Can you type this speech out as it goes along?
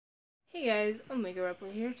Hey guys, Omega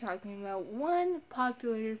here talking about one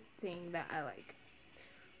popular thing that I like.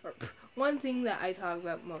 Or one thing that I talk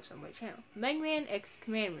about most on my channel. Megaman X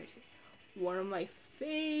Command Mission. One of my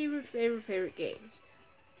favorite games.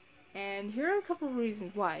 And here are a couple of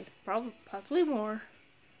reasons why. Probably, possibly more.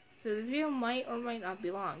 So this video might or might not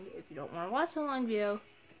be long. If you don't want to watch a long video,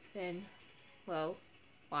 then, well,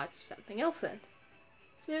 watch something else then.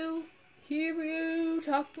 So, here we go,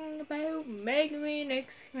 talking about Megaman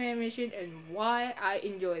X Command Mission and why I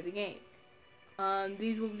enjoy the game.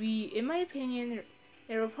 These will be, in my opinion,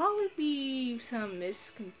 there will probably be some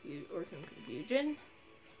confusion,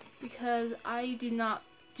 because I do not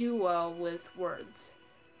do well with words.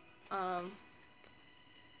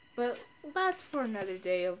 But that's for another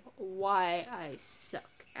day of why I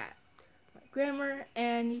suck at my grammar,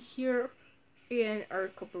 and here again are a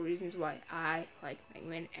couple reasons why I like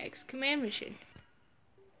Megaman X Command Mission.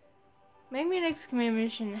 Megaman X Command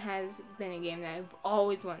Mission has been a game that I've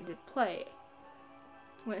always wanted to play.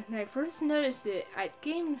 When I first noticed it at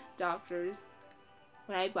Game Doctors,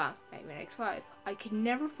 when I bought Megaman X5, I could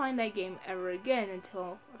never find that game ever again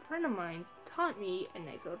until a friend of mine taught me a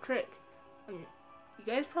nice little trick. You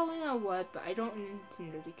guys probably know what, but I don't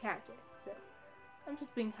intend to catch it, so I'm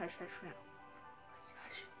just being hush now.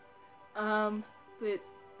 But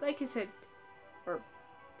like I said,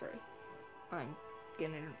 I'm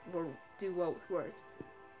gonna do well with words.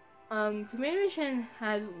 Command Mission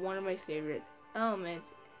has one of my favorite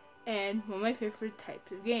elements and one of my favorite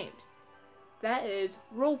types of games. That is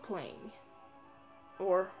role-playing,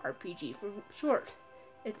 or RPG for short.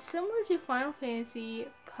 It's similar to Final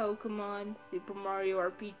Fantasy, Pokemon, Super Mario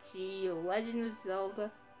RPG, Legend of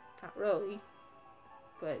Zelda, not really,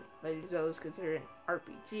 but Legend of Zelda is considered an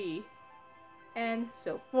RPG, and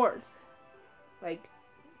so forth. I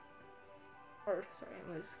got a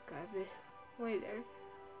bit way there.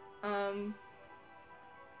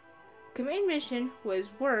 Command Mission was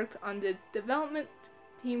worked on the development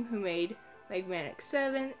team who made Megaman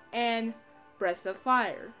X7 and Breath of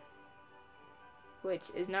Fire, which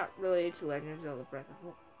is not related to Legend of Zelda Breath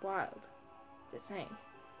of Wild, just saying.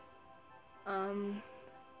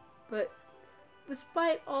 But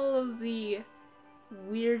despite all of the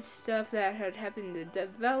weird stuff that had happened in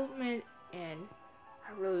development, and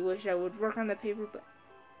I really wish I would work on the paper, but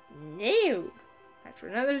no! That's for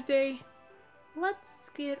another day. Let's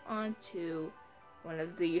get on to one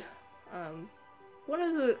of the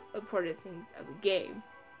important things of the game.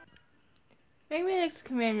 Megaman X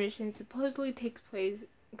Command Mission supposedly takes place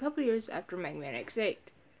a couple years after Megaman X8.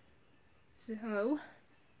 So,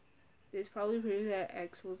 this probably proves that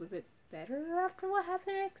X was a bit better after what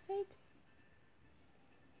happened in X8.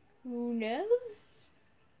 Who knows?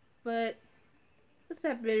 But with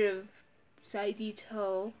that bit of side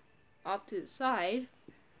detail off to the side,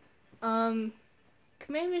 Command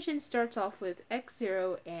Mission starts off with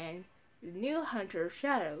X0 and the new hunter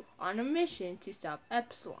Shadow on a mission to stop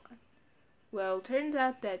Epsilon. Well, turns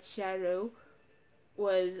out that Shadow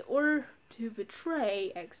was ordered to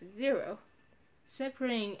betray X and Zero,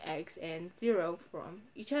 separating X and Zero from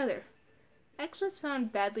each other. X was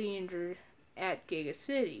found badly injured at Giga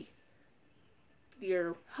City,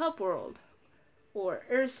 your hub world, or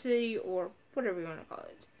Earth City, or whatever you want to call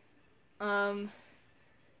it.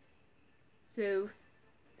 So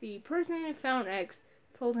the person who found X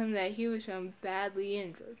told him that he was found badly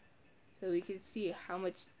injured, so we could see how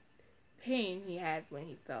much pain he had when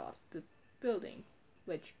he fell off the building,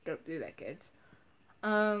 which don't do that, kids.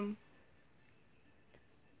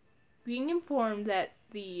 Being informed that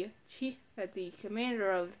the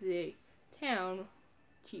commander of the town,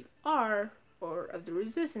 Chief R, or of the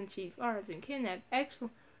Resistance, Chief R, has been kidnapped, X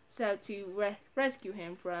set out to rescue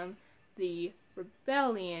him from the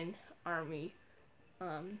rebellion army,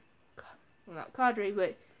 well, not cadre,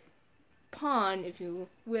 but pawn, if you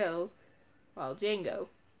will, while Django.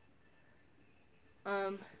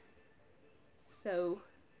 So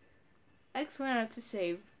X went out to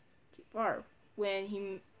save Chief R when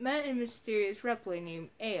he met a mysterious replicant named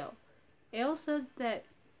Ale. Ale said that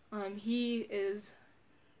he is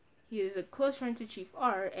a close friend to Chief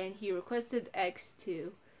R, and he requested X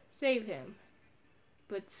to save him.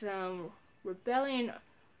 But some rebellion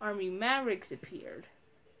army mavericks appeared.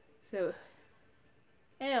 So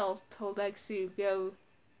Ale told X to go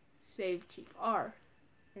save Chief R,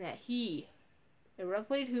 and that he, a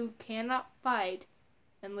replicant who cannot fight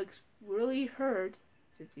and looks really hurt,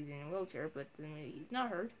 since he's in a wheelchair, but doesn't mean he's not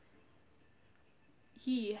hurt,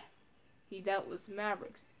 he dealt with the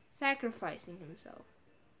mavericks, sacrificing himself.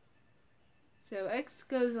 So X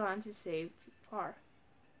goes on to save Chief R,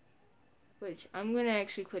 which I'm going to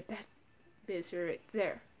actually quit that bit right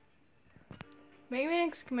there. Megaman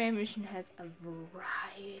X Command Mission has a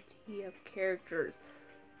variety of characters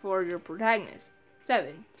for your protagonist.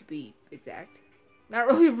 7 to be exact. Not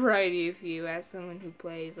really a variety if you ask someone who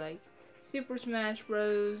plays like Super Smash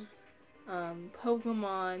Bros,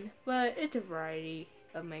 Pokemon, but it's a variety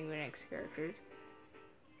of Mega Man X characters.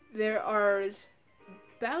 There are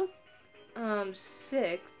about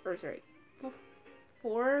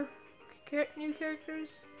 4 new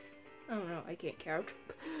characters. I don't know, I can't count.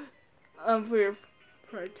 For your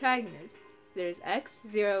protagonists, there's X,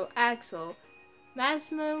 Zero, Axel,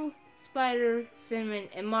 Massimo, Spider, Cinnamon,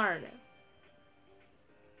 and Marno.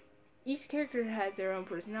 Each character has their own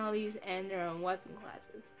personalities and their own weapon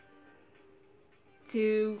classes.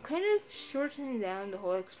 To kind of shorten down the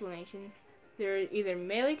whole explanation, there are either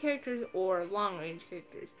melee characters or long-range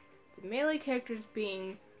characters. The melee characters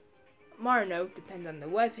being Marno, depends on the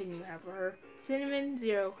weapon you have for her, Cinnamon,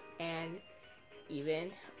 Zero, and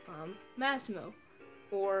even Massimo,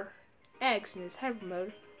 or X in his hyper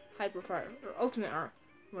mode, Hyperfire, or Ultimate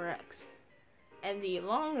Armor X. And the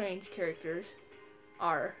long-range characters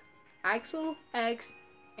are Axel, X,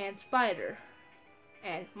 and Spider,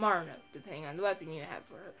 and Marno, depending on the weapon you have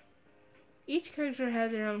for her. Each character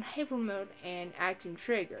has their own hyper mode and action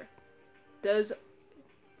trigger. The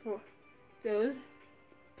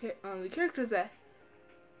characters that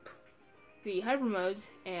the hyper modes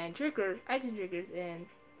and action triggers in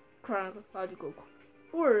chronological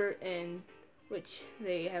order in which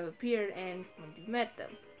they have appeared and when you've met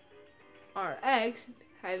them are X,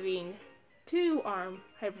 having 2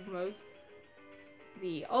 hyper modes,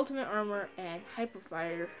 the Ultimate Armor and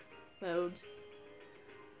Hyperfire modes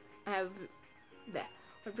have that.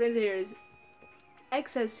 What brings here is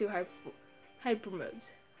X has 2 hyper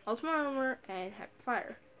modes, Ultimate Armor and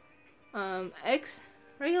Hyperfire.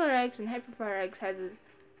 Regular X and Hyperfire X have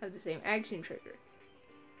the same action trigger.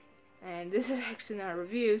 And this is actually not a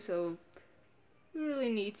review, so you really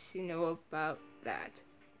need to know about that.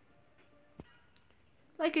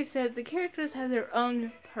 Like I said, the characters have their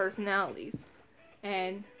own personalities,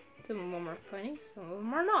 and some of them are funny, some of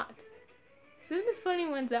them are not. Some of the funny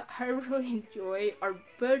ones that I really enjoy are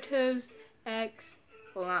Botos, X,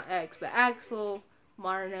 well not X, but Axel,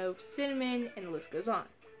 Marno, Cinnamon, and the list goes on.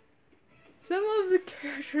 Some of the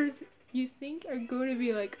characters you think are going to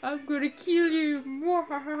be like, I'm going to kill you,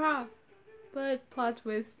 mwahaha, but plot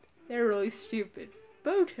twist, they're really stupid.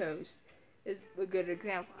 Botos is a good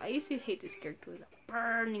example. I used to hate this character with a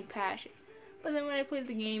burning passion, but then when I played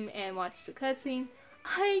the game and watched the cutscene,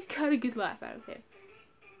 I got a good laugh out of him.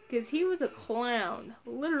 Because he was a clown,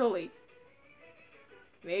 literally.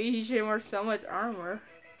 Maybe he shouldn't wear so much armor.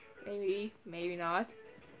 Maybe, maybe not.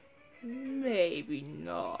 Maybe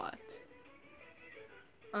not.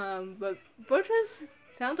 But Botos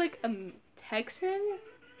sounds like a Texan,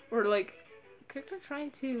 or like a character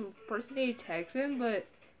trying to impersonate a Texan, but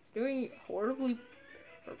it's doing horribly,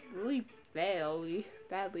 or really badly.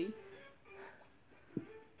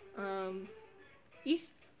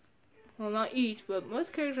 Not each, but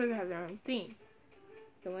most characters have their own theme.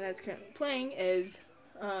 The one that's currently playing is,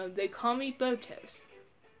 They Call Me Botos.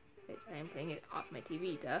 I am playing it off my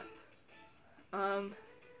TV, duh. And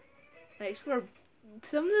I swear,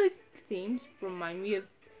 some of the themes remind me of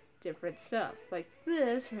different stuff. Like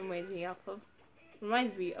this reminds me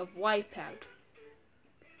of Wipeout.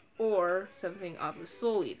 Or something off of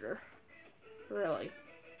Soul Eater. Really.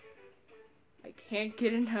 I can't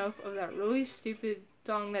get enough of that really stupid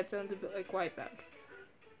song that sounds a bit like Wipeout.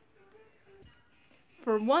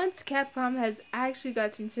 For once, Capcom has actually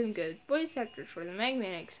gotten some good voice actors for the Mega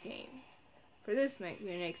Man X game. For this Mega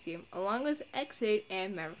Man X game, along with X8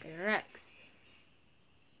 and Maverick X.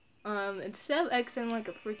 Instead of X sounding like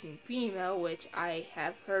a freaking female, which I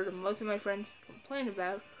have heard most of my friends complain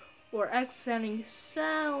about, or X sounding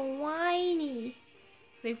so whiny,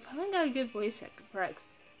 they've finally got a good voice actor for X.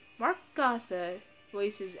 Mark Gotha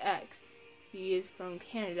voices X. He is from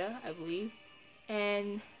Canada, I believe,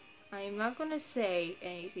 and I'm not going to say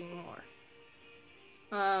anything more.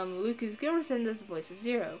 Lucas Gilbertson does the voice of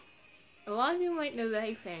Zero. A lot of you might know that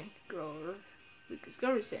I fangirl Lucas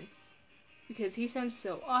Gilbertson, because he sounds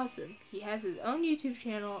so awesome. He has his own YouTube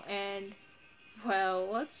channel, and, well,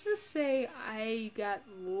 let's just say I got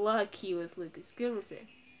lucky with Lucas Gilbertson,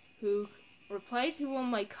 who replied to one of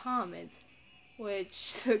my comments,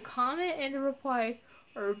 which the comment and the reply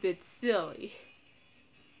are a bit silly.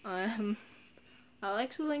 I'll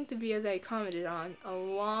actually link the videos I commented on,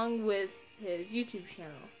 along with his YouTube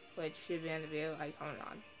channel, which should be on the video I commented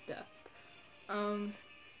on. Duh.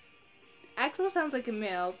 Axel sounds like a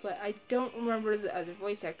male, but I don't remember the other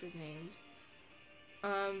voice actors' names.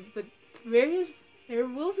 But various there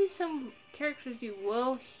will be some characters you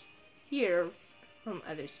will hear from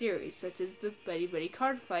other series, such as the Buddy Buddy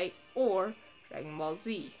card fight or Dragon Ball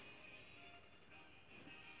Z.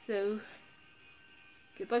 So,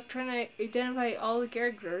 good luck trying to identify all the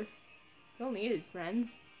characters. You'll need it,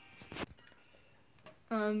 friends.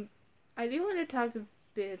 I do want to talk a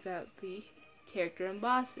bit about the character and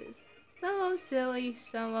bosses. Some of them silly,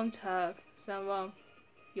 some of them tough, some of them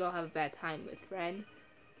you'll have a bad time with, friend.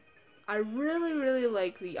 I really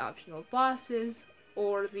like the optional bosses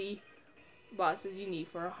or the bosses you need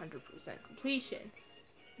for 100% completion.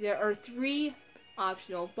 There are 3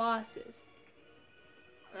 optional bosses.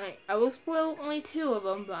 Alright, I will spoil only 2 of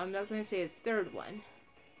them, but I'm not going to say a third one.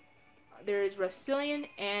 There is Reptilian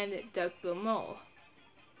and Duckbill Mole.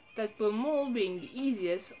 Duckbill Mole being the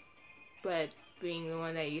easiest, but being the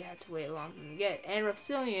one that you have to wait a long time to get. And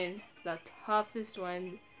Reptilian, the toughest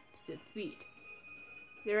one to defeat.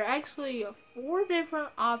 There are actually 4 different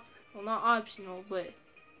well, not optional, but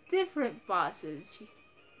different bosses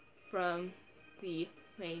from the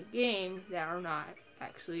main game that are not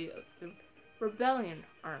actually the Rebellion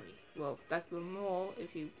Army. Well, Duckbill Mole,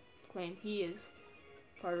 if you claim he is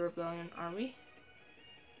part of the Rebellion Army.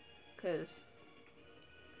 Because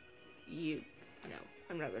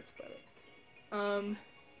I'm not gonna spoil it.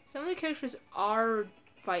 Some of the characters are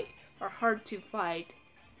hard to fight.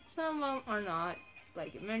 Some of them are not.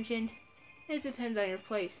 Like I mentioned, it depends on your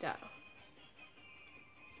playstyle.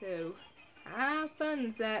 So, have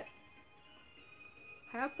fun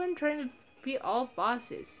trying to beat all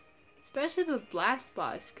bosses. Especially the Blast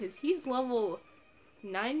boss, because he's level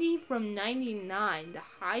 90 from 99, the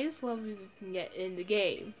highest level you can get in the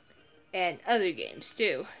game. And other games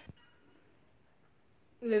too.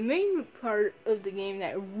 The main part of the game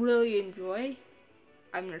that I really enjoy,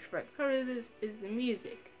 I'm not sure if I've covered this, is the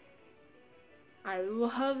music. I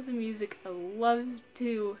love the music. I love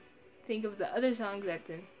to think of the other songs that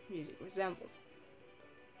the music resembles.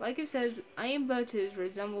 Like I said, I Am Botus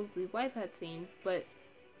resembles the Wipeout theme, but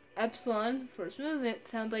Epsilon, First Movement,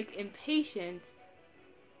 sounds like Impatient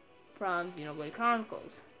from Xenoblade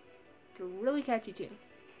Chronicles. It's a really catchy tune.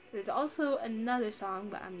 There's also another song,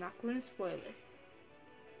 but I'm not going to spoil it.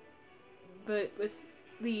 But with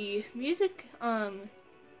the music, well,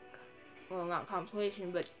 not compilation,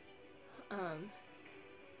 but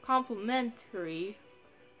complementary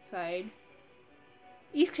side,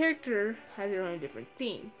 each character has their own different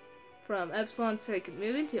theme. From Epsilon's second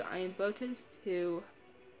movement to I Am Botus to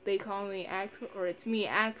They Call Me Axel, or It's Me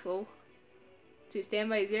Axel, to Stand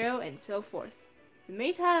By Zero, and so forth. The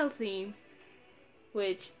main title theme,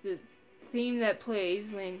 which the theme that plays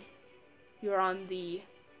when you're on the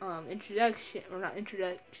introduction, or not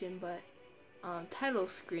introduction, but title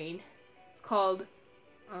screen, it's called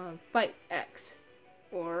Byte X,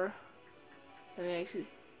 or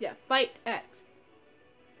Byte X.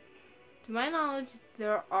 To my knowledge,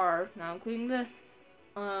 there are, not including the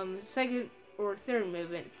second or third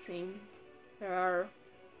movement theme, there are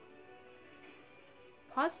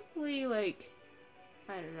possibly like,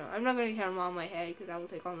 I don't know, I'm not going to count them all in my head because that will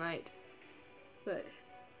take all night, but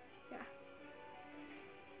yeah.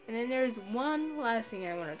 And then there's one last thing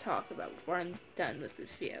I want to talk about before I'm done with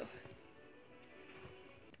this video.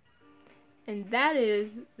 And that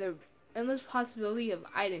is the endless possibility of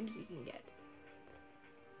items you can get.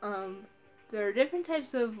 There are different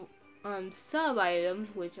types of sub-items,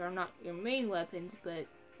 which are not your main weapons, but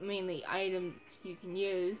mainly items you can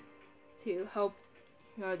use to help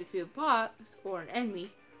defeat a boss or an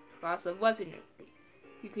enemy with loss of weaponry.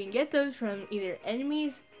 You can get those from either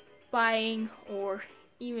enemies, buying, or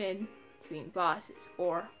even between bosses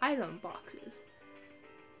or item boxes.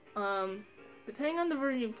 Depending on the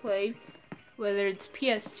version you play, whether it's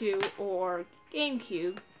PS2 or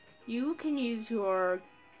GameCube, you can use your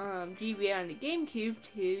GBA on the GameCube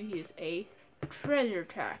to use a treasure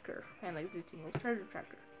tracker, kind of like the Tingle's treasure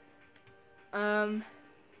tracker.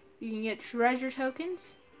 You can get treasure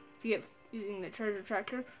tokens to get using the treasure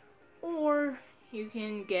tracker, or you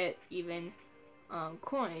can get even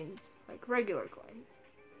coins, like regular coins.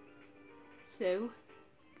 So,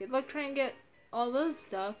 good luck trying to get all those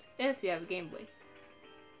stuff if you have a Game Boy.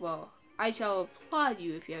 Well, I shall applaud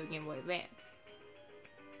you if you have a Game Boy Advance.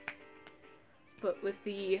 But with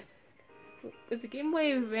the Game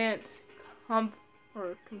Boy Advance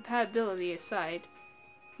compatibility aside,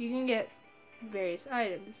 you can get various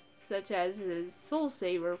items, such as the Soul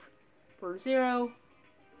Saver for Zero,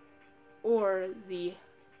 or the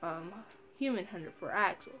Human Hunter for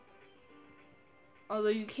Axel. Although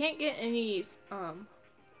you can't get any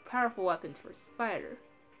powerful weapons for Spider.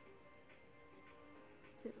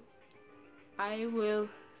 So, I will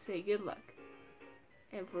say good luck.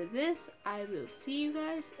 And for this, I will see you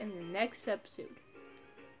guys in the next episode.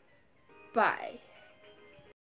 Bye.